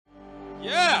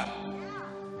Yeah.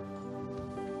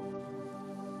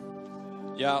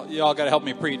 Yeah, y'all got to help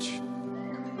me preach.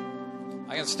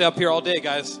 I can stay up here all day,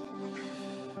 guys.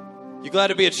 You glad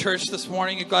to be at church this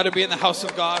morning? You glad to be in the house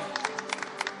of God?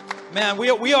 Man,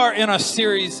 we are in a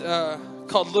series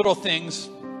called Little Things.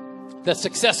 That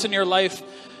success in your life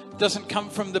doesn't come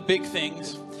from the big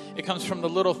things. It comes from the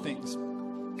little things.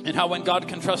 And how when God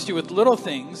can trust you with little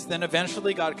things, then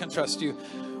eventually God can trust you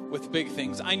with big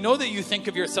things. I know that you think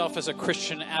of yourself as a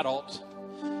Christian adult,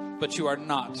 but you are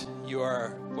not. You are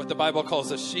what the Bible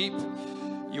calls a sheep.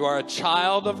 You are a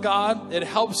child of God. It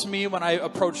helps me when I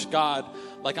approach God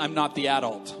like I'm not the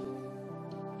adult.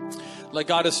 Like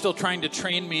God is still trying to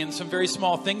train me in some very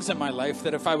small things in my life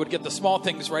that if I would get the small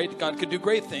things right, God could do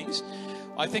great things.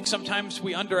 I think sometimes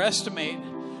we underestimate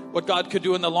what God could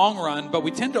do in the long run, but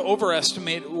we tend to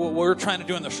overestimate what we're trying to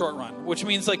do in the short run, which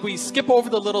means like we skip over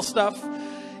the little stuff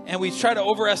and we try to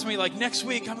overestimate, like next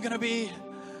week I'm going to be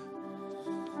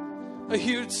a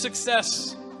huge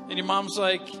success. And your mom's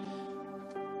like,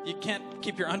 you can't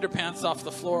keep your underpants off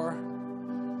the floor.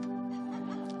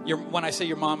 When I say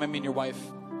your mom, I mean your wife.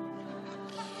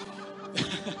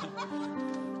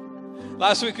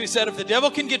 Last week we said if the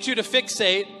devil can get you to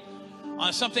fixate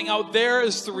on something out there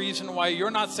is the reason why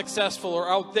you're not successful, or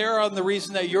out there on the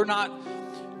reason that you're not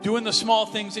doing the small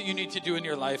things that you need to do in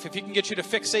your life, if he can get you to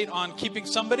fixate on keeping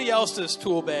somebody else's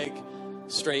tool bag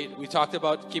straight. We talked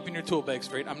about keeping your tool bag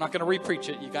straight. I'm not going to re-preach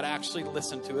it. You got to actually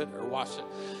listen to it or watch it.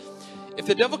 If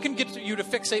the devil can get you to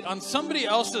fixate on somebody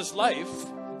else's life,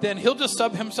 then he'll just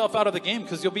sub himself out of the game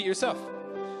because you'll beat yourself.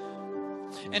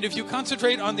 And if you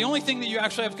concentrate on the only thing that you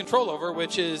actually have control over,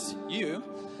 which is you,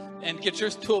 and get your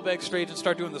tool bag straight and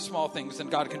start doing the small things, then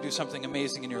God can do something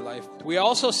amazing in your life. We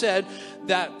also said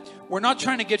that we're not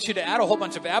trying to get you to add a whole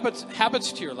bunch of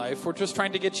habits to your life. We're just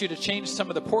trying to get you to change some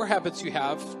of the poor habits you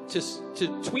have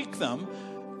to tweak them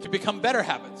to become better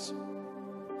habits.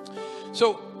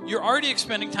 So you're already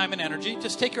expending time and energy.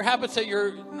 Just take your habits that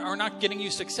are not getting you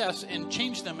success and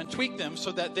change them and tweak them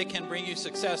so that they can bring you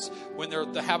success when they're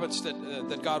the habits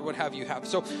that God would have you have.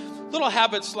 So little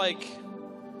habits like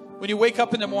when you wake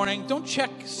up in the morning, don't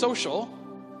check social,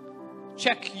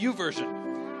 check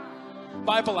YouVersion,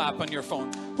 Bible app on your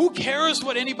phone. Who cares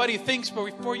what anybody thinks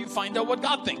before you find out what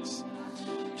God thinks?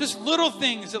 Just little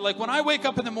things that, like, when I wake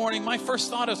up in the morning, my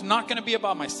first thought is not going to be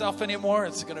about myself anymore.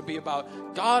 It's going to be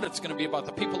about God. It's going to be about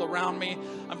the people around me.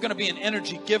 I'm going to be an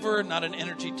energy giver, not an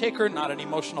energy taker, not an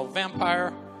emotional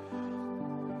vampire.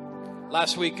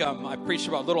 Last week, I preached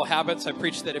about little habits. I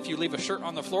preached that if you leave a shirt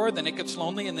on the floor, then it gets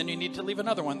lonely, and then you need to leave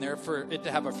another one there for it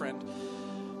to have a friend.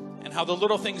 And how the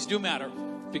little things do matter.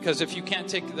 Because if you can't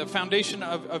take the foundation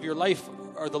of your life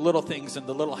are the little things and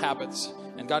the little habits.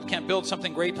 And God can't build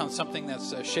something great on something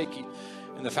that's shaky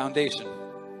in the foundation.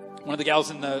 One of the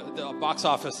gals in the box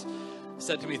office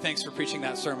said to me, "Thanks for preaching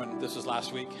that sermon." This was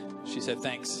last week. She said,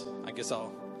 "Thanks. I guess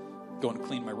I'll go and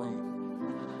clean my room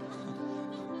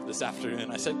this afternoon."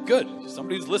 I said, "Good.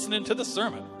 Somebody's listening to the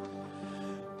sermon."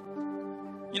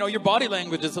 You know, your body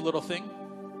language is a little thing.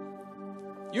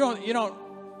 You don't.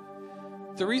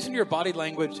 The reason your body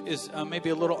language is maybe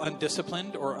a little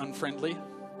undisciplined or unfriendly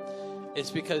is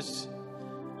because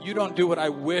you don't do what I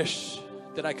wish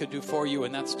that I could do for you,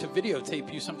 and that's to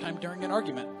videotape you sometime during an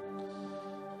argument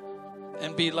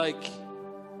and be like,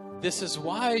 this is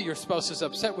why your spouse is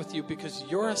upset with you, because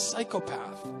you're a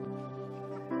psychopath.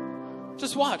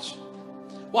 Just watch.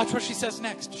 Watch what she says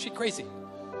next. Is she crazy?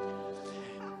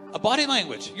 A body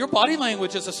language. Your body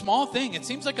language is a small thing. It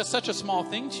seems like such a small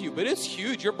thing to you, but it's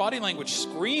huge. Your body language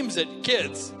screams at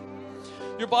kids.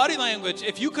 Your body language,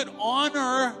 if you could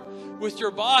honor with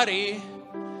your body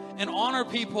and honor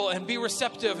people and be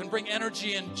receptive and bring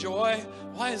energy and joy,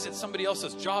 why is it somebody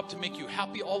else's job to make you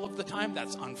happy all of the time?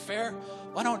 That's unfair.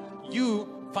 Why don't you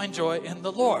find joy in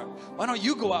the Lord? Why don't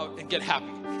you go out and get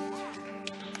happy?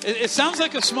 It sounds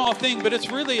like a small thing, but it's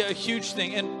really a huge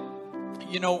thing. And,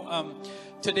 you know,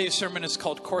 today's sermon is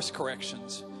called Course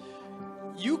Corrections.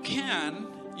 You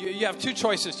have two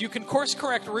choices. You can course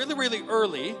correct really, really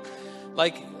early,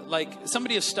 like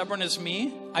somebody as stubborn as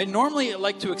me. I normally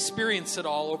like to experience it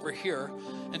all over here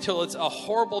until it's a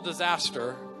horrible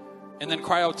disaster and then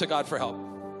cry out to God for help.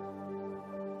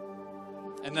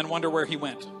 And then wonder where he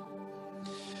went.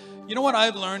 You know what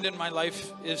I've learned in my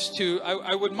life is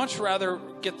I would much rather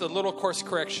get the little course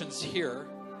corrections here,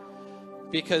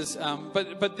 because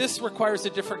but this requires a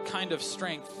different kind of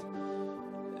strength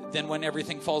than when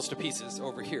everything falls to pieces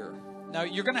over here. Now,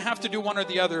 you're going to have to do one or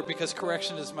the other because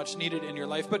correction is much needed in your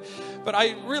life. But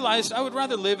I realized I would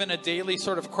rather live in a daily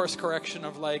sort of course correction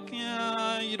of like,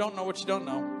 yeah, you don't know what you don't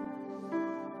know.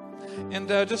 And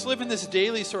just living this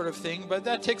daily sort of thing, but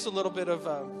that takes a little bit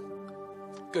of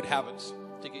good habits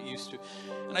to get used to.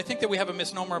 And I think that we have a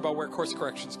misnomer about where course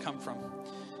corrections come from.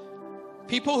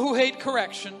 People who hate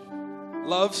correction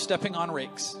love stepping on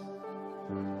rakes.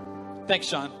 Thanks,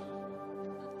 Sean.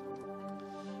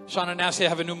 Sean and Nassia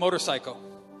have a new motorcycle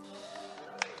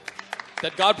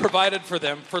that God provided for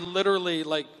them for literally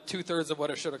like 2/3 of what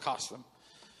it should have cost them.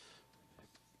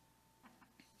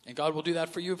 And God will do that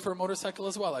for you for a motorcycle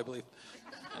as well, I believe.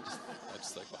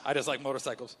 I just like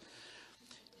motorcycles.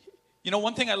 You know,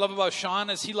 one thing I love about Sean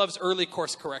is he loves early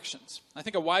course corrections. I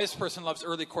think a wise person loves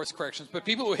early course corrections, but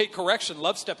people who hate correction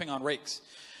love stepping on rakes.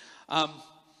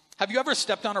 Have you ever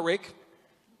stepped on a rake?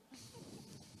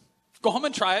 Go home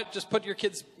and try it. Just put your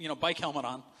kid's, bike helmet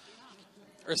on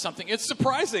or something. It's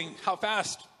surprising how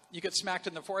fast you get smacked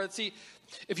in the forehead. See,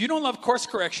 if you don't love course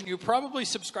correction, you probably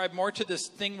subscribe more to this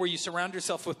thing where you surround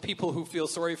yourself with people who feel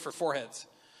sorry for foreheads.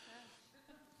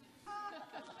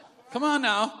 Come on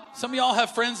now. Some of y'all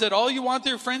have friends that all you want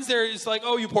their friends there is like,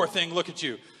 oh, you poor thing, look at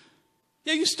you.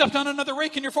 Yeah, you stepped on another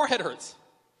rake and your forehead hurts.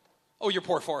 Oh, your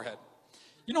poor forehead.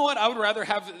 You know what? I would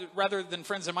rather than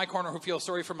friends in my corner who feel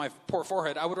sorry for my poor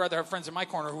forehead, I would rather have friends in my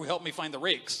corner who help me find the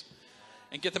rakes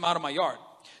and get them out of my yard.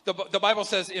 The Bible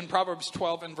says in Proverbs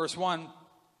 12 and verse 1,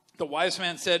 the wise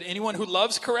man said, anyone who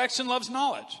loves correction loves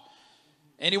knowledge.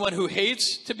 Anyone who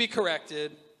hates to be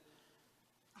corrected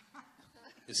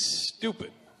is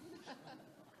stupid.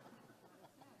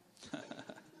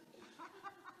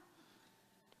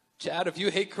 Chad, if you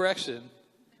hate correction,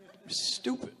 you're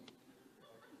stupid.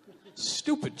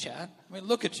 Stupid, Chad. I mean,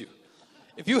 look at you.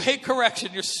 If you hate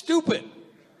correction, you're stupid.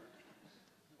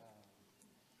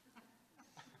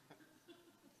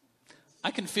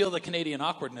 I can feel the Canadian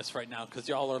awkwardness right now because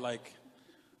y'all are like,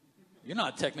 you're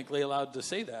not technically allowed to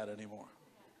say that anymore.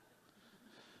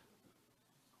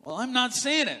 Well, I'm not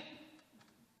saying it.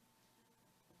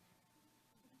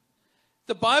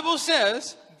 The Bible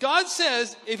says, God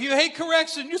says, if you hate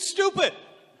correction, you're stupid.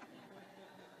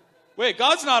 Wait,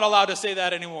 God's not allowed to say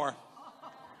that anymore.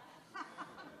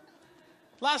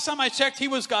 Last time I checked, he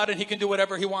was God and he can do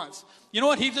whatever he wants. You know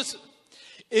what?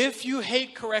 If you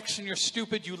hate correction, you're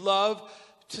stupid. You love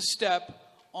to step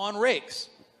on rakes.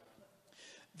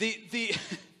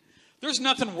 There's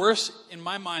nothing worse in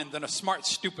my mind than a smart,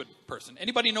 stupid person.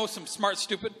 Anybody know some smart,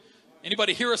 stupid?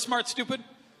 Anybody hear a smart, stupid?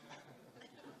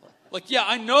 Like, yeah,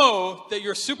 I know that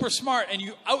you're super smart and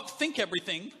you outthink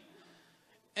everything.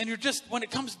 And you're just, when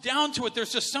it comes down to it,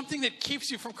 there's just something that keeps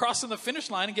you from crossing the finish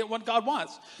line and get what God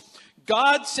wants.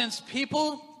 God sends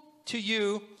people to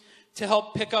you to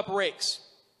help pick up rakes.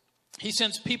 He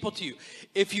sends people to you.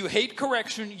 If you hate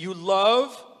correction, you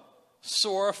love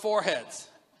sore foreheads.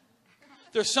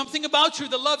 There's something about you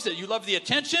that loves it. You love the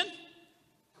attention.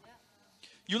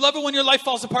 You love it when your life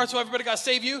falls apart so everybody got to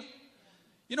save you.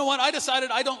 You know what? I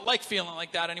decided I don't like feeling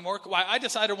like that anymore. I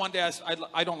decided one day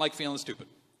I don't like feeling stupid.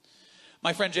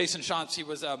 My friend Jason Shantz, he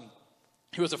was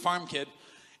a farm kid.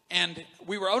 And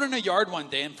we were out in a yard one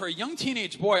day, and for a young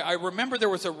teenage boy, I remember there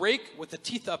was a rake with the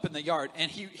teeth up in the yard,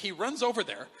 and he runs over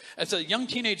there as a young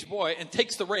teenage boy and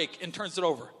takes the rake and turns it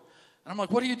over. And I'm like,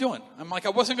 what are you doing? I'm like, I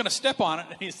wasn't going to step on it.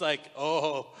 And he's like,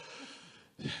 oh,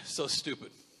 so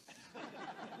stupid.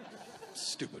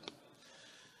 Stupid.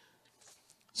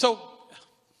 So,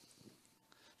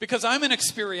 because I'm an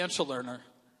experiential learner,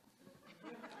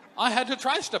 I had to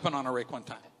try stepping on a rake one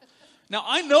time. Now,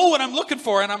 I know what I'm looking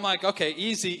for, and I'm like, okay,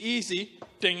 easy,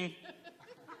 ding.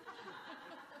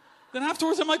 Then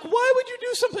afterwards, I'm like, why would you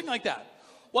do something like that?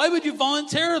 Why would you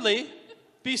voluntarily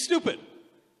be stupid?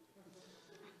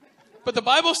 But the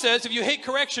Bible says if you hate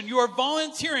correction, you are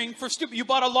volunteering for stupid. You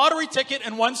bought a lottery ticket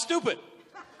and won stupid.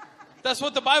 That's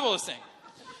what the Bible is saying.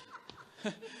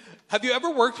 Have you ever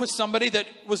worked with somebody that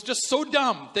was just so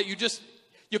dumb that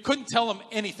you couldn't tell them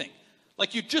anything?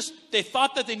 Like they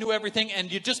thought that they knew everything,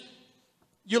 and you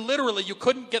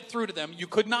couldn't get through to them. You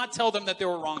could not tell them that they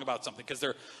were wrong about something because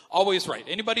they're always right.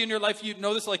 Anybody in your life, you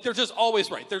know this, like they're just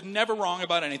always right. They're never wrong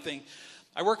about anything.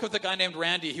 I worked with a guy named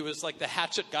Randy. He was like the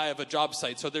hatchet guy of a job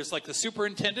site. So there's like the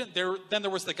superintendent. Then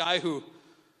there was the guy who,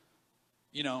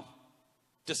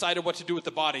 decided what to do with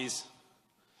the bodies.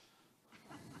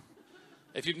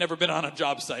 If you've never been on a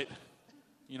job site,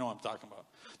 you know what I'm talking about.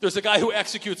 There's a guy who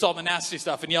executes all the nasty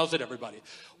stuff and yells at everybody.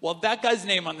 Well, that guy's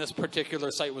name on this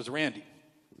particular site was Randy.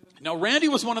 Now, Randy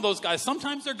was one of those guys.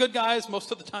 Sometimes they're good guys.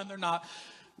 Most of the time they're not.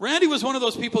 Randy was one of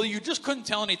those people you just couldn't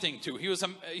tell anything to. He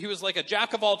was like a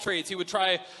jack of all trades.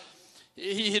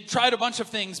 He had tried a bunch of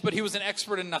things, but he was an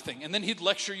expert in nothing. And then he'd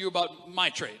lecture you about my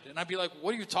trade. And I'd be like,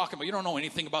 what are you talking about? You don't know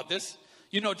anything about this.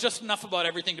 You know just enough about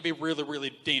everything to be really,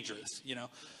 really dangerous,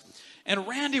 And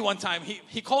Randy one time,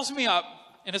 he calls me up,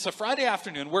 and it's a Friday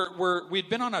afternoon. We'd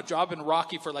been on a job in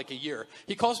Rocky for like a year.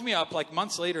 He calls me up like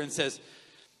months later and says,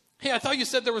 hey, I thought you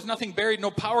said there was nothing buried,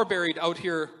 no power buried out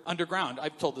here underground.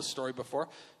 I've told this story before.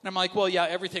 And I'm like, well, yeah,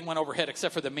 everything went overhead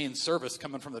except for the main service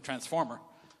coming from the transformer.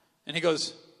 And he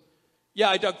goes, yeah,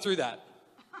 I dug through that.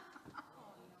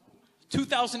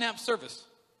 2,000 amp service.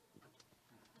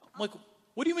 I'm like,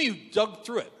 what do you mean you dug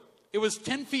through it? It was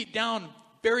 10 feet down,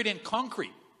 buried in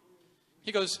concrete.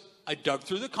 He goes, I dug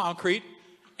through the concrete,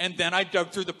 and then I dug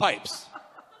through the pipes.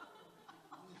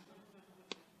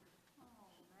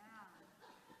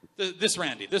 This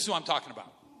Randy, this is who I'm talking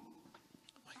about.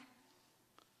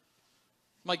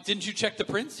 I'm like, didn't you check the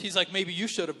prints? He's like, maybe you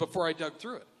should have before I dug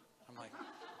through it. I'm like,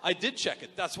 I did check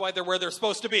it. That's why they're where they're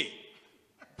supposed to be.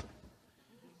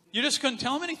 You just couldn't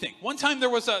tell him anything. One time there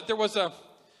was a,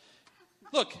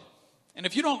 look, and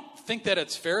if you don't think that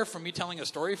it's fair for me telling a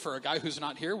story for a guy who's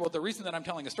not here, well, the reason that I'm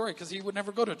telling a story, because he would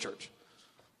never go to church.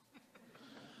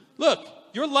 Look,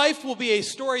 your life will be a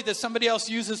story that somebody else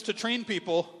uses to train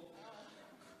people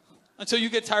until you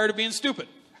get tired of being stupid.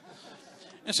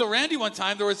 And so Randy, one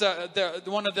time, there was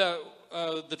one of the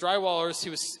drywallers,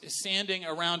 he was sanding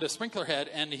around a sprinkler head,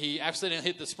 and he accidentally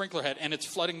hit the sprinkler head, and it's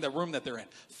flooding the room that they're in.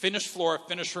 Finished floor,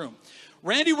 finished room.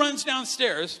 Randy runs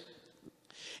downstairs,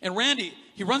 and Randy,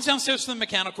 he runs downstairs to the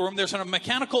mechanical room. There's a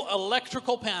mechanical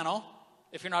electrical panel.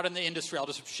 If you're not in the industry, I'll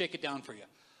just shake it down for you.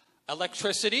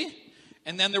 Electricity,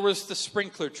 and then there was the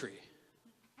sprinkler tree.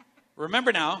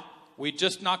 Remember now, we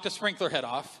just knocked a sprinkler head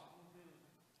off.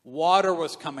 Water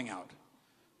was coming out.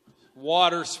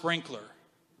 Water sprinkler.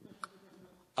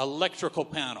 Electrical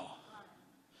panel.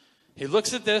 He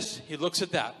looks at this, he looks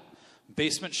at that.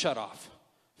 Basement shut off.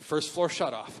 First floor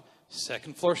shut off.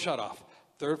 Second floor shut off.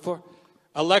 Third floor.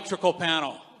 Electrical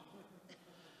panel.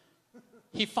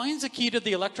 He finds a key to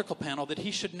the electrical panel that he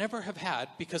should never have had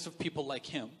because of people like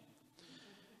him.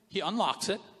 He unlocks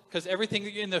it, because everything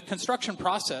in the construction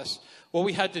process, what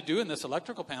we had to do in this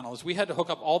electrical panel is we had to hook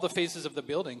up all the phases of the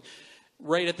building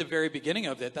right at the very beginning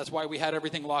of it. That's why we had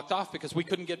everything locked off, because we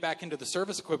couldn't get back into the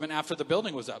service equipment after the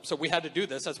building was up. So we had to do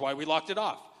this. That's why we locked it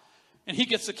off. And he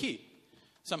gets the key.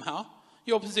 Somehow,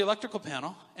 he opens the electrical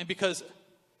panel, and because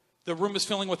the room is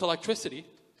filling with electricity,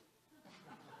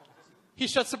 he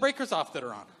shuts the breakers off that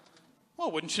are on.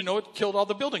 Well, wouldn't you know it killed all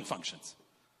the building functions.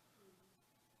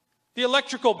 The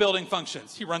electrical building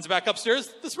functions. He runs back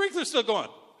upstairs. The sprinkler's still going.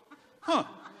 Huh.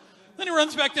 Then he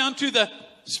runs back down to the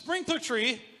sprinkler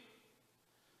tree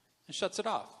and shuts it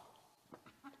off.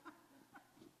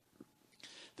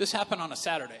 This happened on a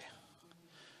Saturday.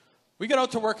 We get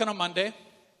out to work on a Monday.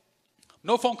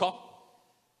 No phone call.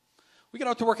 We get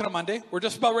out to work on a Monday. We're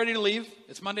just about ready to leave.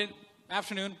 It's Monday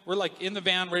afternoon. We're like in the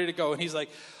van ready to go. And he's like,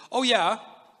 oh yeah,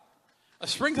 a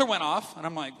sprinkler went off. And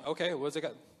I'm like, okay, what's it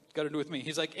got to do with me?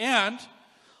 He's like, and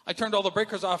I turned all the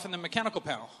breakers off in the mechanical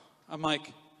panel. I'm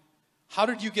like, how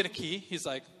did you get a key? He's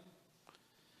like,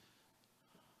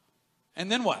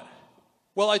 and then what?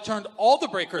 Well, I turned all the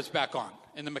breakers back on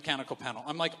in the mechanical panel.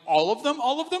 I'm like, all of them?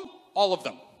 All of them? All of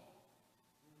them.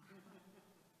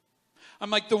 I'm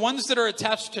like, the ones that are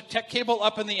attached to tech cable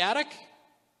up in the attic?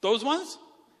 Those ones?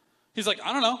 He's like,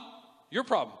 I don't know. Your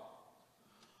problem.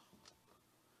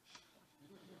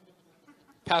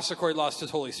 Pastor Corey lost his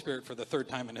Holy Spirit for the third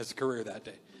time in his career that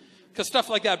day. Because stuff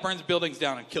like that burns buildings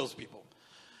down and kills people.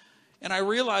 And I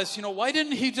realized, why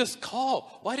didn't he just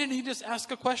call? Why didn't he just ask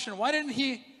a question?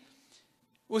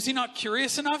 Was he not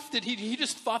curious enough? Did he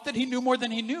just thought that he knew more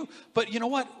than he knew? But you know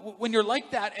what? When you're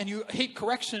like that and you hate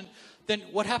correction, then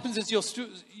what happens is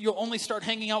you'll only start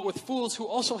hanging out with fools who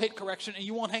also hate correction, and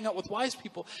you won't hang out with wise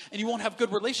people, and you won't have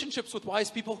good relationships with wise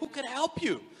people who could help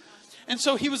you. And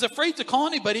so he was afraid to call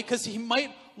anybody because he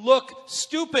might look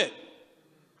stupid.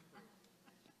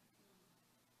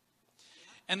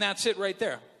 And that's it right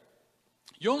there.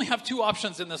 You only have two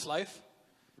options in this life.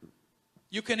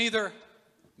 You can either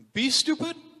be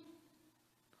stupid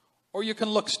or you can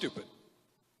look stupid.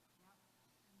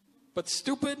 But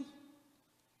stupid,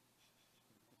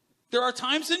 there are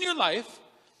times in your life,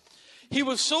 he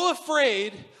was so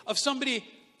afraid of somebody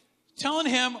telling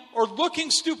him or looking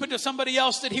stupid to somebody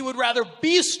else that he would rather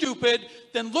be stupid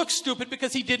than look stupid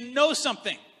because he didn't know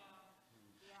something.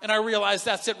 And I realized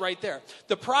that's it right there.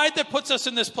 The pride that puts us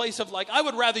in this place of like, I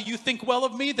would rather you think well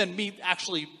of me than me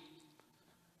actually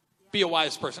be a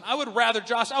wise person. I would rather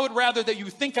that you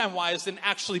think I'm wise than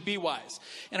actually be wise.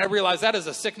 And I realize that is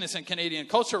a sickness in Canadian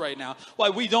culture right now. Why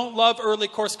we don't love early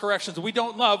course corrections. We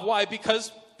don't love, why?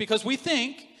 Because we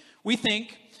think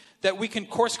that we can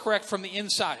course correct from the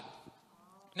inside.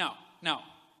 Now,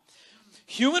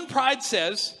 human pride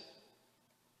says,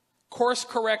 course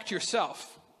correct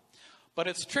yourself. But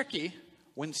it's tricky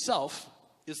when self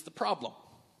is the problem.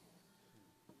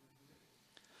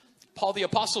 Paul the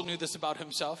Apostle knew this about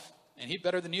himself, and he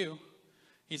better than you.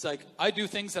 He's like, I do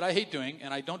things that I hate doing,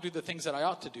 and I don't do the things that I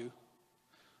ought to do.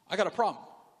 I got a problem.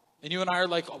 And you and I are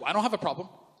like, oh, I don't have a problem.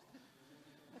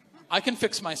 I can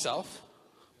fix myself.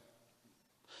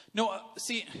 No,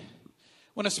 see,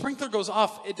 when a sprinkler goes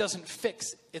off, it doesn't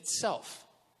fix itself.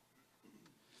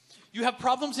 You have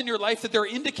problems in your life that there are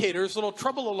indicators, little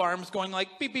trouble alarms going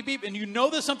like beep, beep, beep, and you know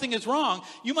that something is wrong.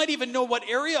 You might even know what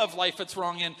area of life it's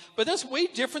wrong in, but that's way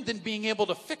different than being able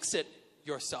to fix it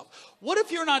yourself. What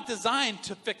if you're not designed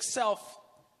to fix self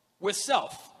with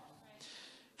self?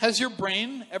 Has your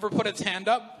brain ever put its hand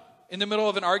up in the middle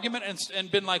of an argument and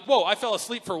been like, whoa, I fell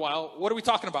asleep for a while. What are we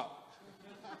talking about?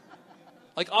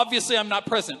 Like, obviously, I'm not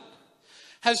present.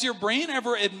 Has your brain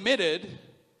ever admitted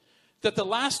that the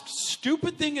last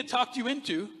stupid thing it talked you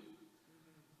into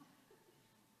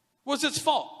was its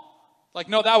fault? Like,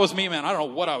 no, that was me, man. I don't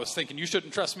know what I was thinking. You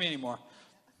shouldn't trust me anymore.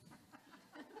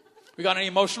 We got any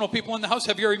emotional people in the house?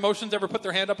 Have your emotions ever put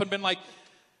their hand up and been like,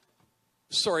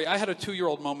 sorry, I had a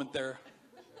 2-year-old moment there.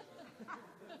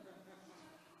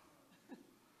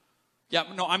 Yeah,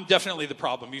 no, I'm definitely the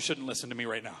problem. You shouldn't listen to me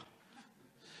right now.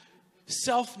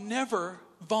 Self never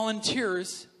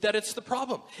volunteers that it's the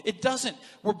problem. It doesn't.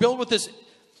 We're built with this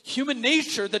human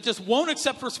nature that just won't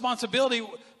accept responsibility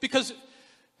because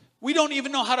we don't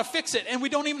even know how to fix it, and we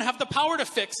don't even have the power to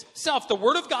fix self. The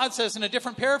Word of God says in a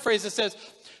different paraphrase, it says,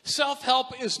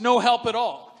 self-help is no help at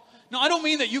all. Now, I don't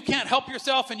mean that you can't help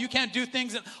yourself and you can't do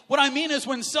things. What I mean is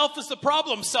when self is the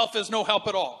problem, self is no help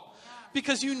at all.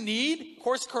 Because you need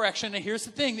course correction, and here's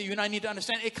the thing that you and I need to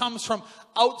understand. It comes from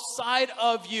outside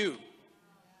of you.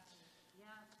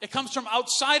 It comes from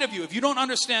outside of you. If you don't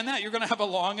understand that, you're going to have a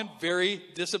long and very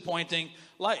disappointing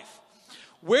life.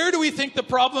 Where do we think the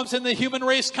problems in the human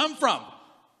race come from?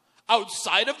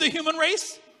 Outside of the human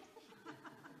race?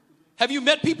 Have you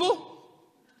met people?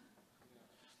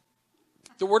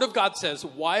 The Word of God says,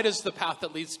 wide is the path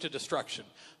that leads to destruction.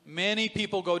 Many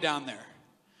people go down there.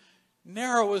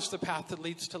 Narrow is the path that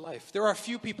leads to life. There are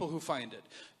few people who find it.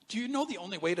 Do you know the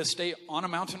only way to stay on a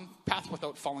mountain path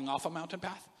without falling off a mountain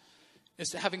path? Is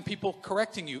to having people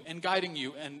correcting you and guiding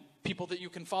you and people that you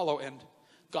can follow. And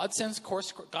God sends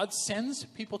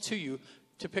people to you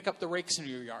to pick up the rakes in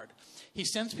your yard. He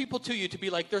sends people to you to be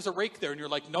like, there's a rake there. And you're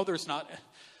like, no, there's not.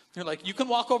 You're like, you can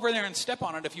walk over there and step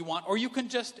on it if you want. Or you can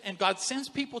and God sends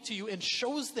people to you and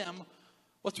shows them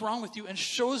what's wrong with you and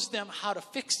shows them how to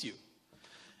fix you.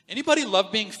 Anybody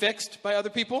love being fixed by other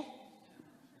people?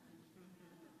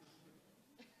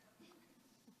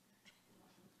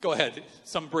 Go ahead.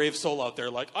 Some brave soul out there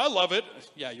like, I love it.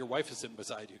 Yeah, your wife is sitting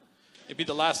beside you. It'd be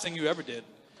the last thing you ever did.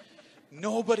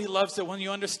 Nobody loves it when you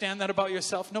understand that about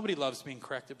yourself. Nobody loves being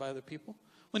corrected by other people.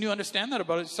 When you understand that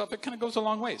about yourself, it kind of goes a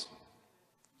long ways.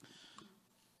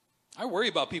 I worry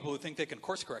about people who think they can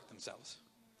course correct themselves.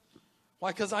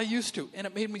 Why? Because I used to, and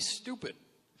it made me stupid.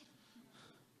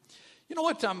 You know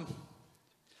what?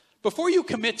 Before you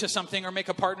commit to something or make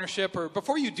a partnership or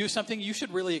before you do something, you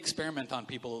should really experiment on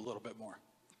people a little bit more.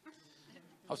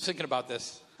 I was thinking about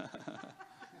this.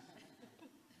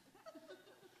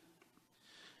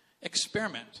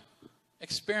 Experiment.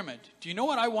 Do you know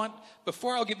what I want?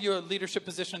 Before I'll give you a leadership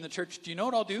position in the church, do you know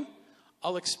what I'll do?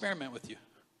 I'll experiment with you.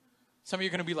 Some of you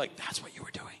are going to be like, that's what you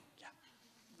were doing. Yeah.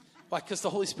 Why? Because the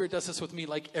Holy Spirit does this with me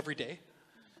like every day.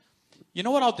 You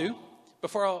know what I'll do?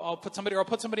 Before I'll put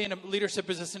somebody in a leadership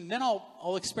position, then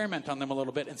I'll experiment on them a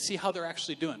little bit and see how they're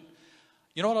actually doing.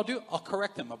 You know what I'll do? I'll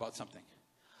correct them about something.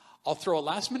 I'll throw a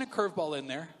last-minute curveball in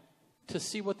there to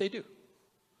see what they do.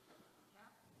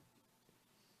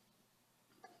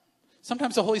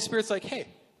 Sometimes the Holy Spirit's like, hey,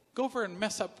 go over and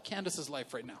mess up Candace's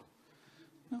life right now.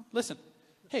 No, listen.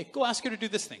 Hey, go ask her to do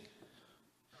this thing.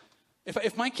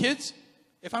 If my kids,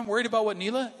 if I'm worried about what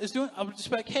Neela is doing, I'll just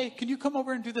be like, hey, can you come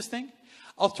over and do this thing?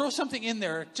 I'll throw something in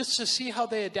there just to see how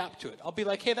they adapt to it. I'll be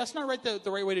like, hey, that's not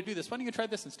the right way to do this. Why don't you try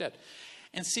this instead?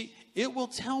 And see, it will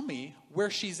tell me where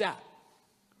she's at.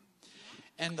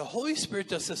 And the Holy Spirit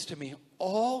does this to me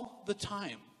all the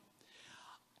time.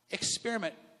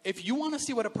 Experiment. If you want to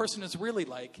see what a person is really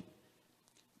like,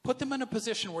 put them in a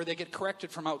position where they get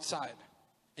corrected from outside.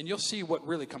 And you'll see what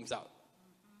really comes out.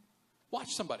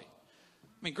 Watch somebody.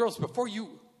 I mean, girls, before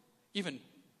you even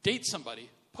date somebody,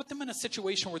 put them in a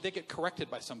situation where they get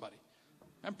corrected by somebody.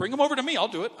 And bring them over to me. I'll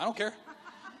do it. I don't care.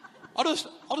 I just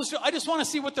want to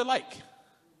see what they're like.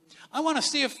 I want to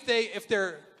see if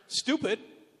they're stupid.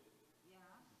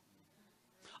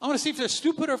 I want to see if they're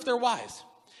stupid or if they're wise.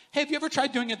 Hey, have you ever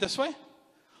tried doing it this way?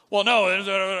 Well,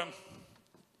 no.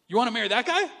 You want to marry that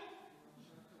guy?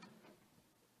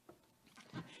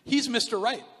 He's Mr.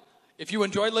 Right. If you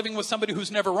enjoy living with somebody who's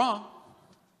never wrong,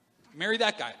 marry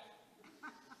that guy.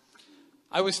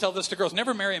 I always tell this to girls,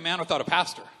 never marry a man without a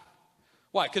pastor.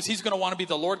 Why? Because he's going to want to be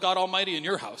the Lord God Almighty in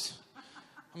your house.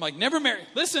 I'm like, never marry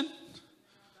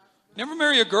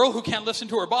a girl who can't listen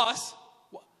to her boss.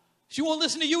 She won't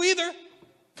listen to you either.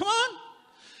 Come on.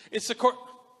 It's the court.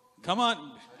 Come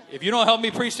on. If you don't help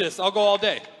me preach this, I'll go all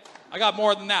day. I got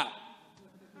more than that.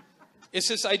 It's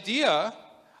this idea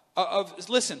of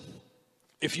listen,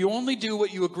 if you only do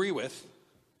what you agree with,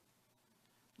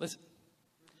 listen,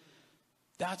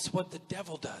 that's what the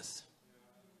devil does.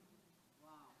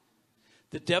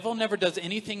 The devil never does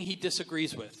anything he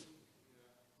disagrees with.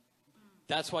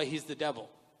 That's why he's the devil.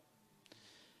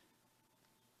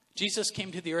 Jesus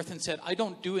came to the earth and said, I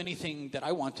don't do anything that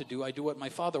I want to do. I do what my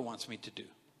Father wants me to do.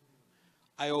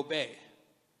 I obey.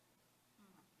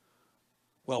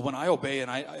 Well, when I obey and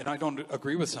I don't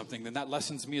agree with something, then that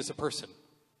lessens me as a person.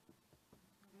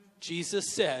 Jesus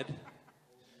said,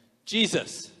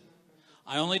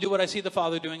 I only do what I see the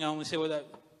Father doing. I only say what that.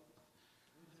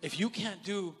 If you can't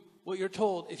do what you're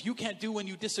told, if you can't do when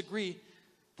you disagree,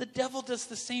 the devil does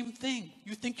the same thing.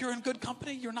 You think you're in good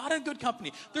company? You're not in good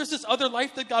company. There's this other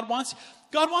life that God wants.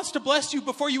 God wants to bless you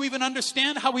before you even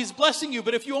understand how he's blessing you.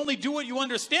 But if you only do what you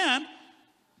understand,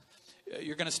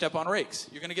 you're going to step on rakes.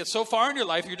 You're going to get so far in your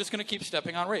life, you're just going to keep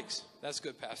stepping on rakes. That's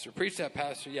good, Pastor. Preach that,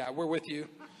 Pastor. Yeah, we're with you.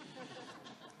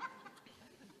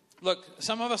 Look,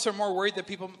 some of us are more worried that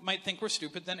people might think we're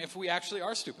stupid than if we actually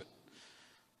are stupid.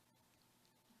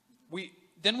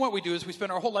 Then what we do is we spend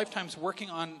our whole lifetimes working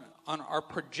on our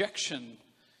projection,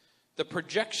 the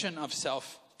projection of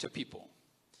self to people.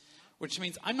 Which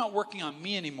means I'm not working on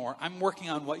me anymore. I'm working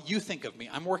on what you think of me.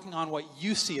 I'm working on what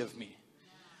you see of me.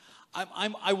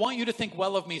 I want you to think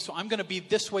well of me, so I'm going to be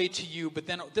this way to you, but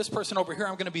then this person over here,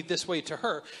 I'm going to be this way to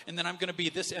her, and then I'm going to be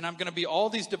this, and I'm going to be all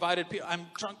these divided people. I'm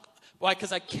drunk. Why?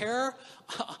 Because I care.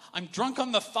 I'm drunk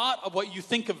on the thought of what you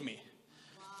think of me.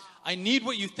 I need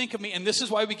what you think of me, and this is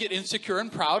why we get insecure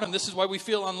and proud, and this is why we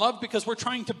feel unloved, because we're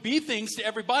trying to be things to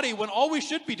everybody when all we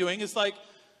should be doing is like,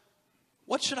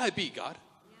 what should I be, God?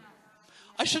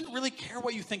 I shouldn't really care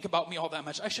what you think about me all that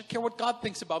much. I should care what God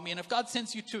thinks about me. And if God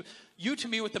sends you to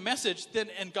me with the message, then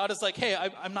and God is like, hey,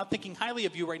 I'm not thinking highly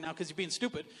of you right now because you're being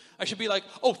stupid. I should be like,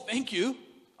 oh, thank you.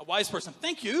 A wise person,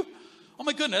 thank you. Oh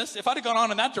my goodness, if I'd have gone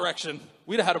on in that direction,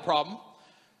 we'd have had a problem.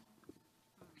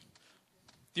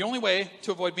 The only way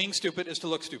to avoid being stupid is to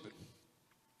look stupid.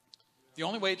 The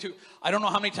only way to, I don't know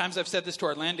how many times I've said this to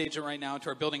our land agent right now, to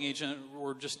our building agent.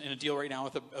 We're just in a deal right now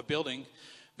with a building,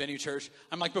 Venue Church.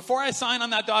 I'm like, before I sign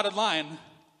on that dotted line,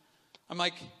 I'm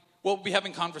like, we'll be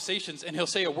having conversations, and he'll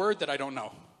say a word that I don't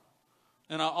know.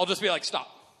 And I'll just be like, stop.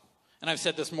 And I've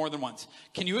said this more than once.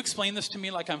 Can you explain this to me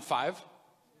like I'm 5?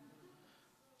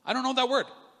 I don't know that word.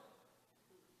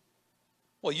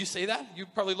 Well, you say that? You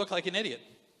probably look like an idiot.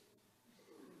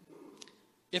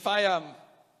 If I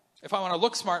want to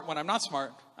look smart when I'm not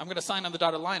smart, I'm going to sign on the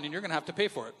dotted line, and you're going to have to pay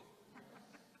for it.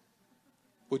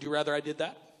 Would you rather I did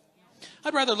that?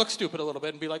 I'd rather look stupid a little bit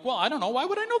and be like, well, I don't know. Why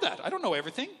would I know that? I don't know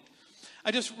everything.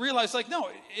 I just realized, like, no,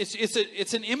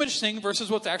 it's an image thing versus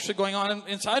what's actually going on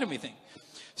inside of me thing.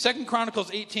 2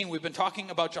 Chronicles 18, we've been talking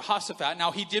about Jehoshaphat.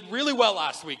 Now, he did really well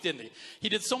last week, didn't he? He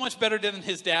did so much better than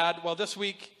his dad. Well, this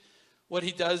week, what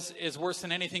he does is worse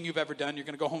than anything you've ever done. You're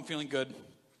going to go home feeling good,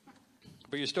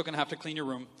 but you're still going to have to clean your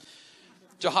room.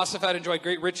 Jehoshaphat enjoyed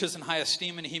great riches and high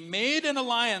esteem, and he made an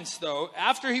alliance, though,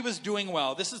 after he was doing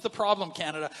well. This is the problem,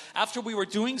 Canada. After we were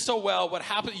doing so well, what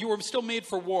happened? You were still made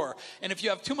for war. And if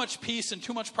you have too much peace and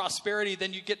too much prosperity,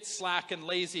 then you get slack and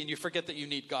lazy, and you forget that you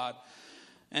need God.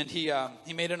 And he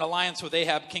made an alliance with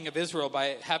Ahab, king of Israel,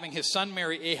 by having his son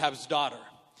marry Ahab's daughter.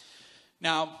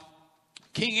 Now,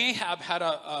 King Ahab had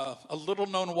a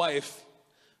little-known wife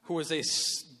who was a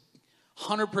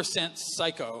 100%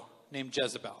 psycho named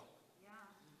Jezebel.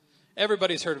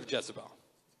 Everybody's heard of Jezebel.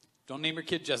 Don't name your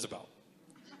kid Jezebel.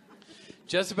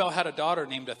 Jezebel had a daughter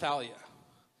named Athaliah.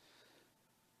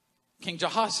 King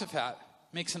Jehoshaphat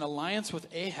makes an alliance with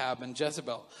Ahab and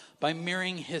Jezebel by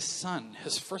marrying his son,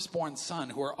 his firstborn son,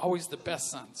 who are always the best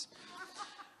sons.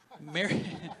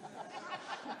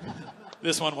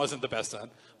 This one wasn't the best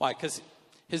son. Why? Because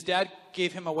his dad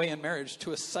gave him away in marriage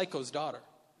to a psycho's daughter.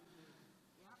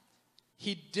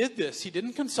 He did this. He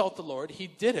didn't consult the Lord. He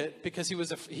did it because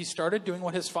he started doing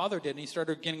what his father did, and he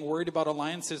started getting worried about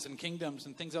alliances and kingdoms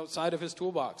and things outside of his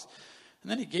toolbox.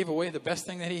 And then he gave away the best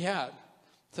thing that he had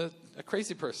to a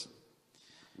crazy person.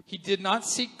 He did not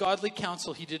seek godly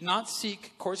counsel. He did not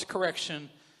seek course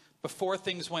correction before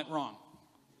things went wrong.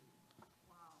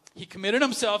 He committed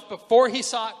himself before he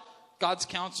sought God's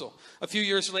counsel. A few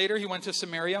years later, he went to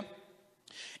Samaria.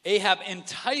 Ahab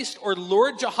enticed or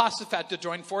lured Jehoshaphat to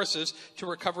join forces to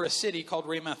recover a city called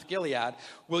Ramoth Gilead.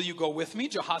 Will you go with me?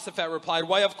 Jehoshaphat replied,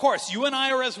 why, of course, you and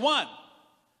I are as one.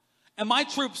 And my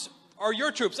troops are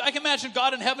your troops. I can imagine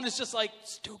God in heaven is just like,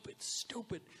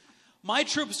 stupid. My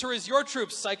troops are as your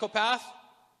troops, psychopath.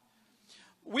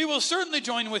 We will certainly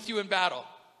join with you in battle.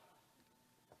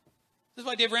 This is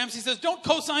why Dave Ramsey says, don't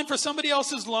co-sign for somebody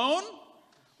else's loan.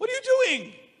 What are you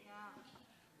doing?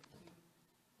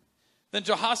 Then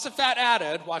Jehoshaphat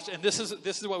added, watch, and this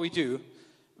is what we do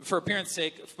for appearance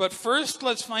sake. But first,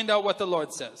 let's find out what the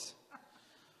Lord says.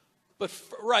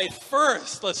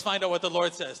 First, let's find out what the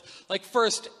Lord says. Like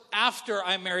first, after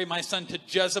I marry my son to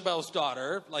Jezebel's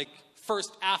daughter, like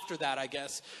first after that, I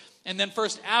guess. And then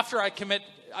first after I commit,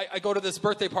 I go to this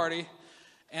birthday party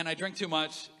and I drink too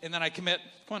much. And then I commit,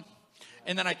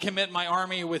 and then I commit my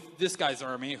army with this guy's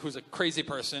army, who's a crazy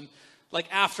person. Like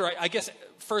after, I guess,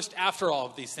 first after all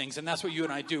of these things. And that's what you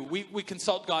and I do. We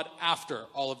consult God after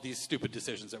all of these stupid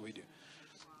decisions that we do.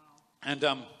 And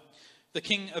the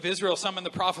king of Israel summoned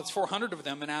the prophets, 400 of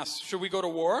them, and asked, should we go to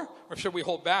war or should we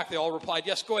hold back? They all replied,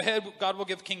 yes, go ahead. God will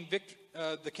give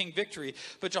the king victory.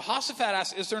 But Jehoshaphat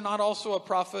asked, is there not also a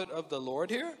prophet of the Lord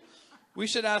here? We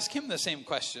should ask him the same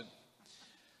question.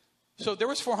 So there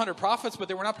was 400 prophets, but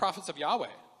they were not prophets of Yahweh.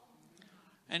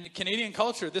 And in Canadian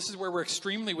culture, this is where we're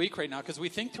extremely weak right now, because we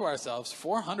think to ourselves,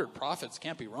 400 prophets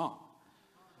can't be wrong.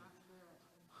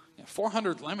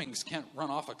 400 lemmings can't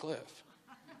run off a cliff.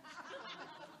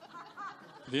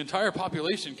 The entire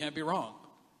population can't be wrong.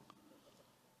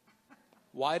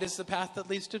 Wide is the path that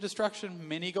leads to destruction.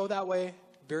 Many go that way.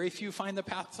 Very few find the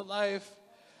path to life.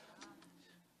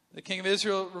 The king of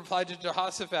Israel replied to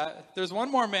Jehoshaphat, there's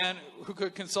one more man who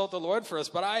could consult the Lord for us,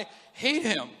 but I hate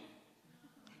him.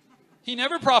 He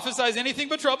never prophesies anything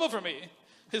but trouble for me.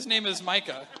 His name is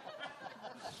Micah.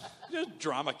 Just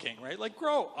drama king, right? Like,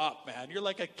 grow up, man. You're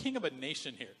like a king of a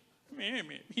nation here.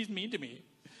 He's mean to me.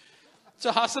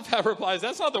 Jehoshaphat replies,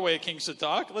 that's not the way a king should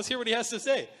talk. Let's hear what he has to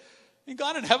say. And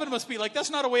God in heaven must be like,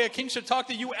 that's not a way a king should talk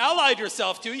that you allied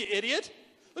yourself to, you idiot.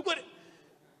 Look what...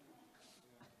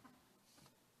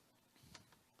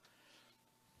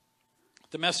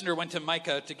 The messenger went to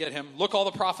Micah to get him. Look, all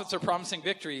the prophets are promising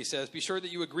victory, he says. Be sure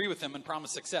that you agree with them and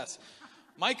promise success.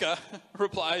 Micah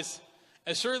replies,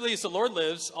 as surely as the Lord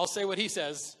lives, I'll say what he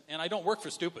says, and I don't work for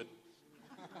stupid.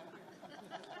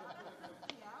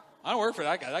 I don't work for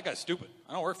that guy. That guy's stupid.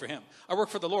 I don't work for him. I work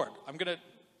for the Lord.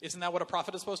 Isn't that what a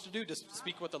prophet is supposed to do? Just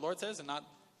speak what the Lord says and not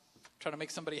try to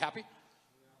make somebody happy?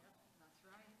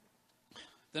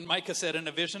 Then Micah said in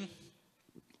a vision,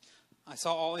 I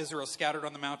saw all Israel scattered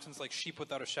on the mountains like sheep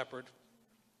without a shepherd.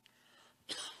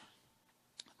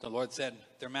 The Lord said,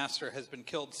 their master has been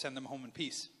killed. Send them home in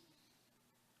peace.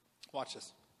 Watch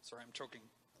this. Sorry, I'm choking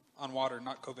on water,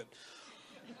 not COVID.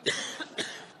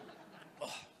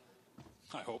 Oh,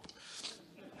 I hope.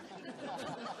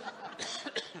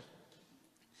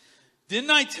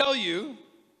 Didn't I tell you,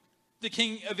 the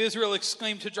king of Israel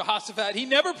exclaimed to Jehoshaphat, he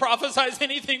never prophesies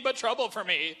anything but trouble for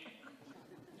me.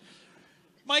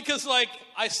 Micah's like,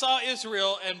 I saw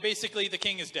Israel, and basically the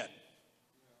king is dead.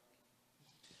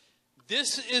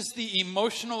 This is the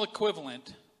emotional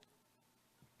equivalent.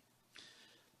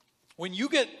 When you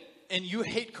get, and you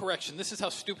hate correction, this is how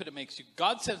stupid it makes you.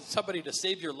 God sends somebody to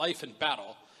save your life in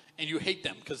battle, and you hate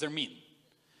them because they're mean.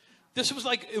 This was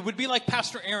like, it would be like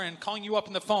Pastor Aaron calling you up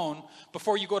on the phone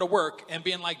before you go to work and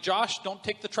being like, Josh, don't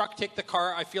take the truck, take the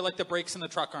car. I feel like the brakes in the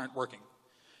truck aren't working.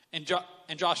 And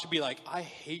Josh would be like, I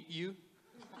hate you.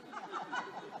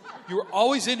 You were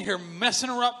always in here messing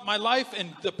up my life and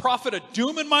the prophet of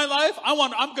doom in my life.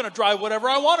 I'm going to drive whatever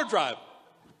I want to drive.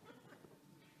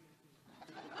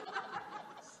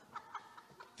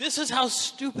 This is how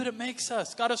stupid it makes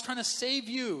us. God is trying to save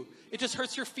you. It just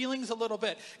hurts your feelings a little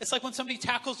bit. It's like when somebody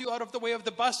tackles you out of the way of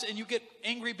the bus and you get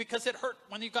angry because it hurt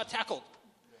when you got tackled.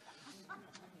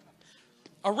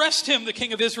 Arrest him, the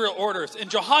king of Israel orders. And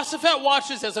Jehoshaphat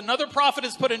watches as another prophet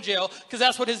is put in jail because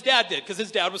that's what his dad did, because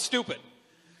his dad was stupid.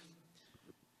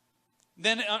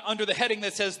 Then under the heading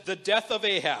that says, the death of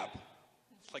Ahab.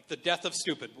 Like the death of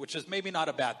stupid, which is maybe not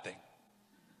a bad thing.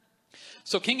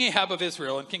 So King Ahab of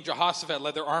Israel and King Jehoshaphat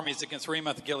led their armies against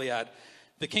Ramoth Gilead.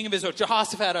 The king of Israel,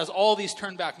 Jehoshaphat, has all these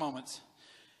turn back moments.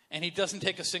 And he doesn't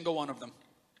take a single one of them.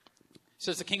 It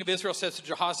says the king of Israel says to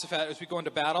Jehoshaphat, as we go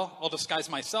into battle, I'll disguise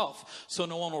myself so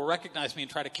no one will recognize me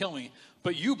and try to kill me.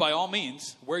 But you, by all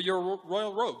means, wear your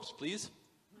royal robes, please.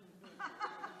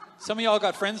 Some of y'all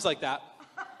got friends like that.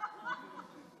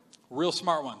 Real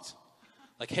smart ones.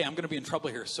 Like, hey, I'm going to be in trouble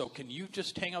here, so can you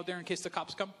just hang out there in case the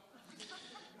cops come?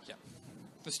 Yeah.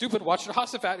 The stupid, watch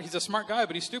Jehoshaphat. He's a smart guy,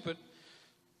 but he's stupid.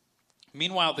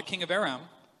 Meanwhile, the king of Aram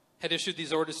had issued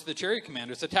these orders to the chariot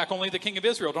commanders: attack only the king of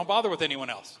Israel. Don't bother with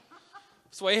anyone else.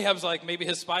 So Ahab's like, maybe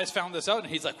his spies found this out,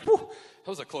 and he's like, whew, that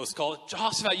was a close call.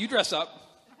 Jehoshaphat, you dress up.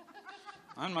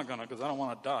 I'm not going to, because I don't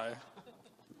want to die.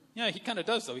 Yeah, he kind of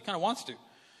does, though. He kind of wants to,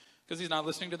 because he's not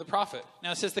listening to the prophet.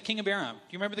 Now it says the king of Aram. Do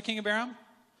you remember the king of Aram?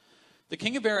 The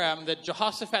king of Aram that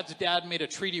Jehoshaphat's dad made a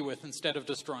treaty with instead of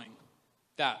destroying.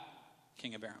 That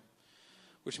king of Aram.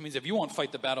 Which means if you won't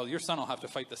fight the battle, your son will have to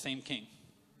fight the same king.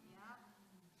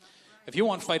 If you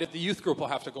won't fight it, the youth group will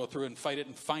have to go through and fight it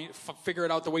and figure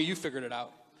it out the way you figured it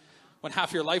out when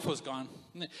half your life was gone.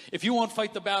 If you won't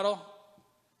fight the battle,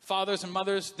 fathers and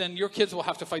mothers, then your kids will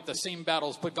have to fight the same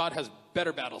battles, but God has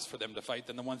better battles for them to fight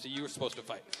than the ones that you were supposed to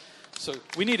fight. So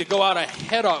we need to go out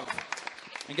ahead of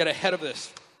and get ahead of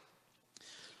this.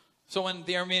 So when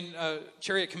the Aramean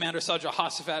chariot commander saw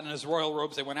Jehoshaphat in his royal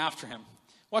robes, they went after him.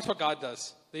 Watch what God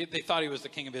does. They thought he was the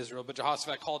king of Israel, but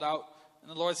Jehoshaphat called out,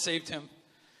 and the Lord saved him.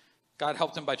 God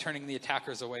helped him by turning the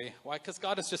attackers away. Why? Because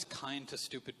God is just kind to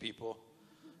stupid people.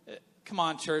 Come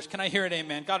on, church. Can I hear an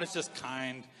amen? God is just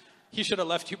kind. He should have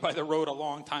left you by the road a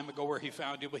long time ago where he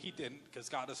found you, but he didn't, because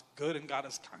God is good and God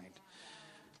is kind.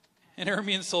 An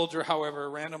Aramean soldier, however,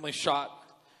 randomly shot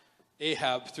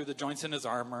Ahab through the joints in his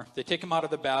armor. They take him out of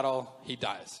the battle. He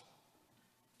dies.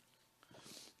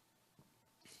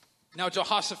 Now,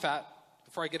 Jehoshaphat,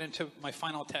 before I get into my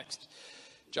final text,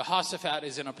 Jehoshaphat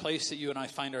is in a place that you and I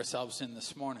find ourselves in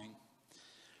this morning,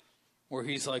 where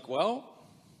he's like, well,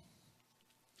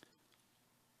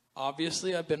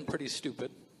 obviously I've been pretty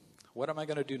stupid. What am I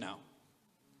going to do now?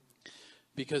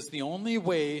 Because the only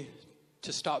way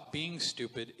to stop being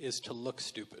stupid is to look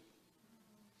stupid.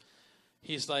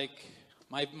 He's like,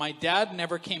 my dad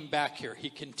never came back here. He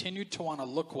continued to want to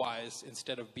look wise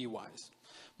instead of be wise.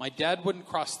 My dad wouldn't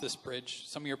cross this bridge.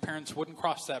 Some of your parents wouldn't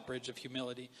cross that bridge of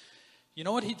humility. You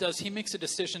know what he does? He makes a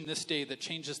decision this day that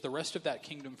changes the rest of that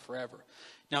kingdom forever.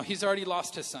 Now, he's already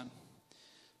lost his son.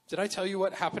 Did I tell you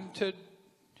what happened to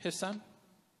his son?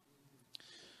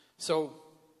 So,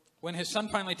 when his son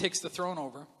finally takes the throne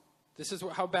over, this is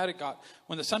how bad it got.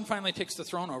 When the son finally takes the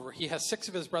throne over, he has 6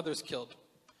 of his brothers killed,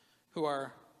 who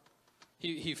are,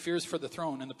 he fears for the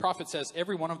throne. And the prophet says,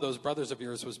 every one of those brothers of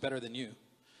yours was better than you.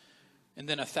 And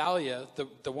then Athaliah,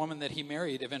 the woman that he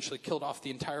married, eventually killed off the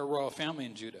entire royal family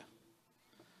in Judah.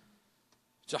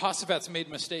 Jehoshaphat's made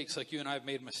mistakes like you and I have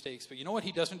made mistakes. But you know what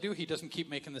he doesn't do? He doesn't keep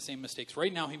making the same mistakes.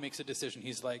 Right now he makes a decision.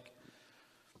 He's like,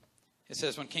 it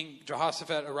says, when King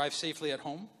Jehoshaphat arrived safely at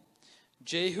home,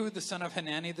 Jehu, the son of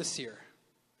Hanani the seer.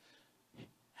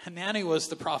 Hanani was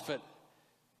the prophet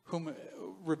whom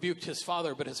rebuked his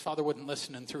father, but his father wouldn't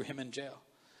listen and threw him in jail.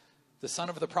 The son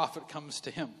of the prophet comes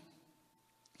to him,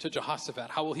 to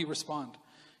Jehoshaphat. How will he respond?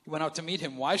 He went out to meet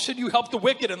him. Why should you help the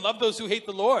wicked and love those who hate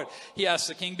the Lord? He asked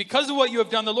the king. Because of what you have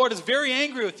done, the Lord is very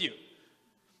angry with you.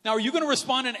 Now, are you going to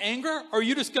respond in anger, or are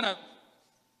you just going to...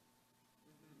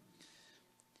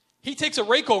 He takes a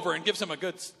rake over and gives him a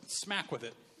good smack with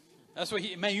it. That's what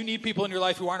man, you need people in your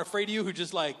life who aren't afraid of you, who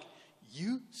just like,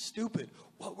 you stupid.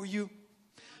 What were you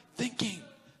thinking?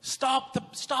 Stop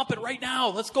it right now.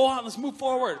 Let's go on. Let's move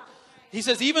forward. He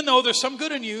says, even though there's some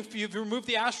good in you, if you've removed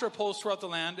the Asherah poles throughout the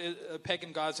land,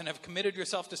 pagan gods, and have committed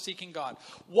yourself to seeking God.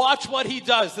 Watch what he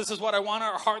does. This is what I want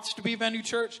our hearts to be, Venue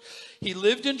Church. He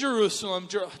lived in Jerusalem,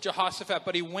 Jehoshaphat,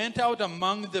 but he went out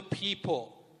among the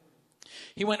people.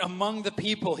 He went among the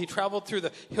people. He traveled through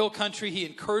the hill country. He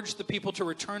encouraged the people to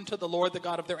return to the Lord, the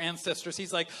God of their ancestors.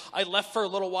 He's like, I left for a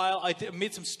little while. I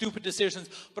made some stupid decisions,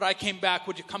 but I came back.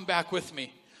 Would you come back with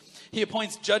me? He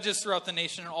appoints judges throughout the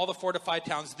nation and all the fortified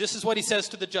towns. This is what he says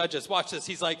to the judges. Watch this.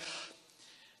 He's like,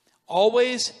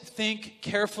 always think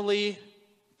carefully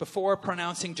before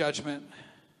pronouncing judgment.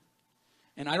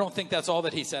 And I don't think that's all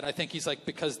that he said. I think he's like,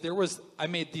 because I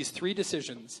made these 3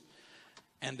 decisions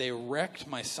and they wrecked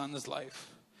my son's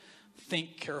life.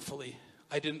 Think carefully.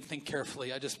 I didn't think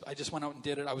carefully. I just went out and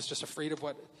did it. I was just afraid of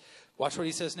what. Watch what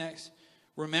he says next.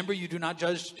 Remember, you do not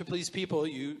judge to please people.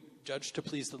 You judge to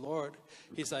please the Lord.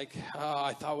 He's like,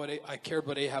 I cared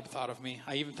what Ahab thought of me.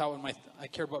 I even thought I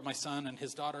cared what my son and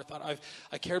his daughter thought.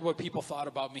 I cared what people thought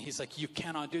about me. He's like, you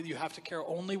cannot do it. You have to care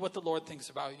only what the Lord thinks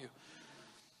about you.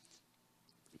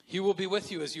 He will be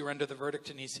with you as you render the verdict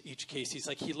in each case. He's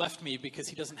like, he left me because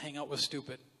he doesn't hang out with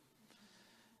stupid.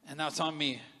 And that's on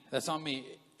me. That's on me.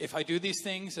 If I do these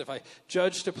things, if I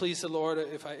judge to please the Lord,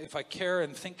 if I care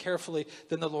and think carefully,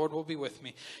 then the Lord will be with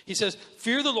me. He says,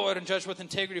 fear the Lord and judge with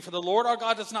integrity, for the Lord our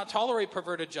God does not tolerate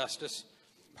perverted justice.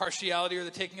 partiality or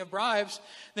the taking of bribes.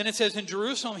 Then it says in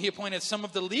Jerusalem, he appointed some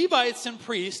of the Levites and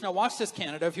priests. Now watch this,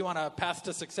 Canada, if you want a path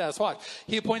to success. Watch.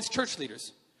 He appoints church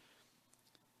leaders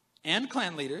and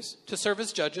clan leaders to serve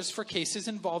as judges for cases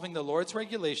involving the Lord's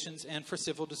regulations and for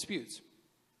civil disputes.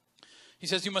 He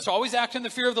says you must always act in the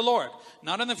fear of the Lord,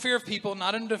 not in the fear of people,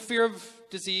 not in the fear of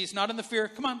disease, not in the fear,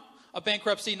 of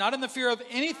bankruptcy, not in the fear of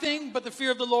anything but the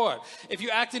fear of the Lord. If you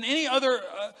act in any other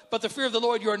but the fear of the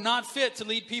Lord, you are not fit to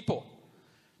lead people.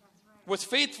 With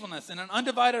faithfulness and an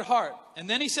undivided heart. And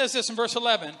then he says this in verse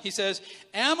 11. He says,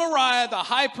 Amariah the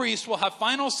high priest will have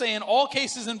final say in all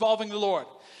cases involving the Lord.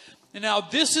 And now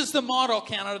this is the model,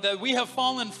 Canada, that we have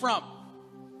fallen from.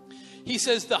 He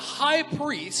says the high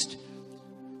priest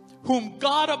whom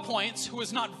God appoints, who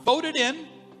is not voted in,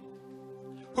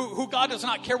 who God does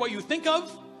not care what you think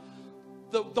of,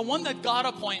 the one that God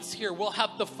appoints here will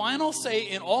have the final say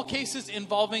in all cases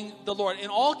involving the Lord. In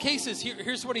all cases,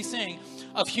 here's what he's saying,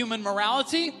 of human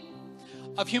morality,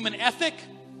 of human ethic,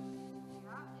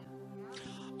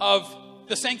 of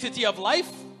the sanctity of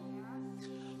life,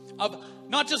 of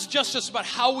not just justice, but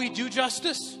how we do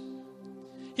justice.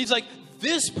 He's like,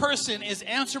 this person is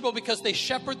answerable because they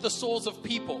shepherd the souls of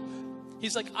people.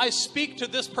 He's like, I speak to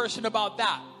this person about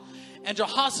that. And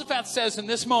Jehoshaphat says in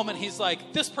this moment, he's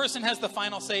like, this person has the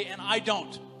final say and I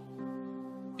don't.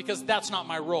 Because that's not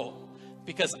my role.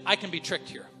 Because I can be tricked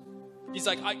here. He's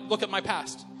like, look at my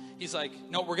past. He's like,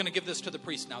 no, we're going to give this to the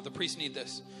priest now. The priests need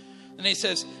this. And he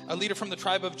says, a leader from the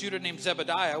tribe of Judah named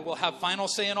Zebediah will have final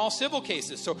say in all civil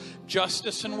cases. So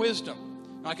justice and wisdom.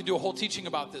 Now, I could do a whole teaching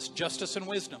about this. Justice and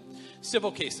wisdom.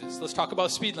 Civil cases. Let's talk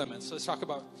about speed limits. Let's talk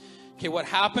about, what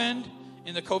happened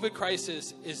in the COVID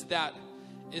crisis is that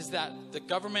the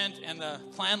government and the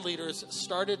clan leaders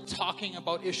started talking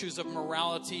about issues of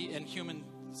morality and human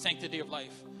sanctity of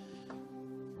life.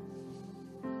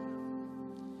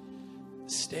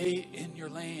 Stay in your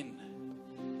lane.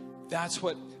 That's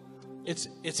what,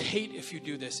 it's hate if you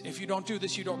do this. If you don't do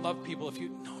this, you don't love people.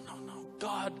 No.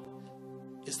 God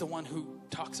is the one who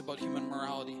talks about human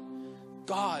morality.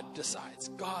 God decides.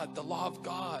 God, the law of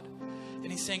God.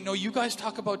 And he's saying, no, you guys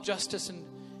talk about justice, and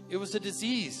it was a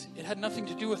disease. It had nothing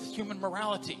to do with human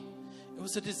morality. It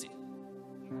was a disease.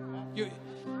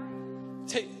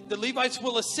 The Levites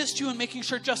will assist you in making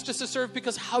sure justice is served,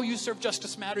 because how you serve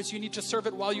justice matters. You need to serve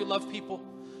it while you love people.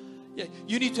 Yeah,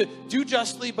 you need to do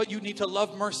justly, but you need to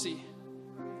love mercy.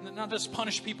 Not just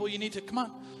punish people. You need to,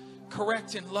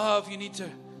 correct and love.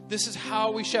 This is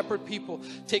how we shepherd people.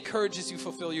 Take courage as you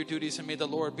fulfill your duties, and may the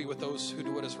Lord be with those who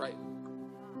do what is right.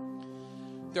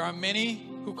 There are many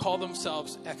who call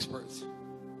themselves experts.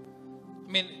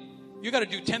 You got to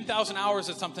do 10,000 hours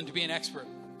at something to be an expert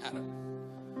at it.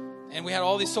 And we had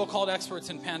all these so-called experts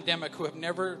in pandemic who have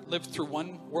never lived through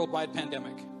one worldwide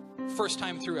pandemic. First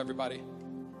time through, everybody.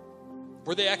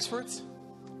 Were they experts?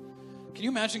 Can you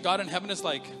imagine God in heaven is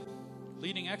like,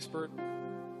 leading expert?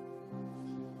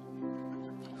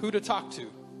 Who to talk to?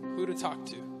 Who to talk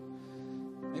to?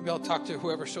 Maybe I'll talk to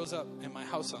whoever shows up in my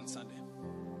house on Sunday.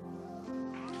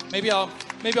 Maybe I'll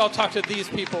talk to these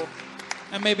people,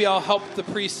 and maybe I'll help the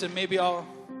priests, and maybe I'll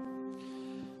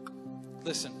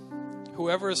listen.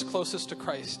 Whoever is closest to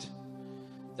Christ,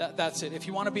 that's it. If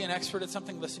you want to be an expert at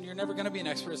something, listen, you're never going to be an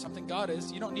expert at something. God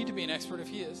is. You don't need to be an expert if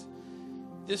he is.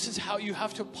 This is how you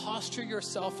have to posture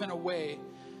yourself in a way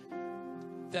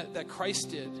that Christ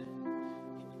did.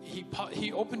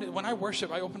 He opened it. When I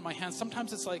worship, I open my hands.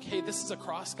 Sometimes it's like, hey, this is a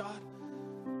cross, God.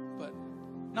 But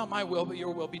not my will, but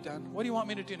your will be done. What do you want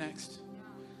me to do next?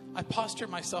 I posture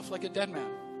myself like a dead man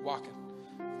walking.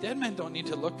 Dead men don't need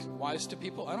to look wise to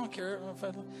people. I don't care if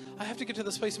I have to get to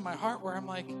this place in my heart where I'm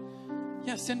like,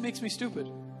 yeah, sin makes me stupid.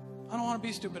 I don't want to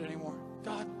be stupid anymore.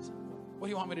 God, what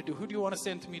do you want me to do? Who do you want to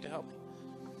send to me to help me?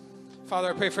 Father,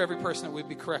 I pray for every person that we'd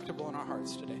be correctable in our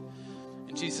hearts today.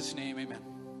 In Jesus' name, amen.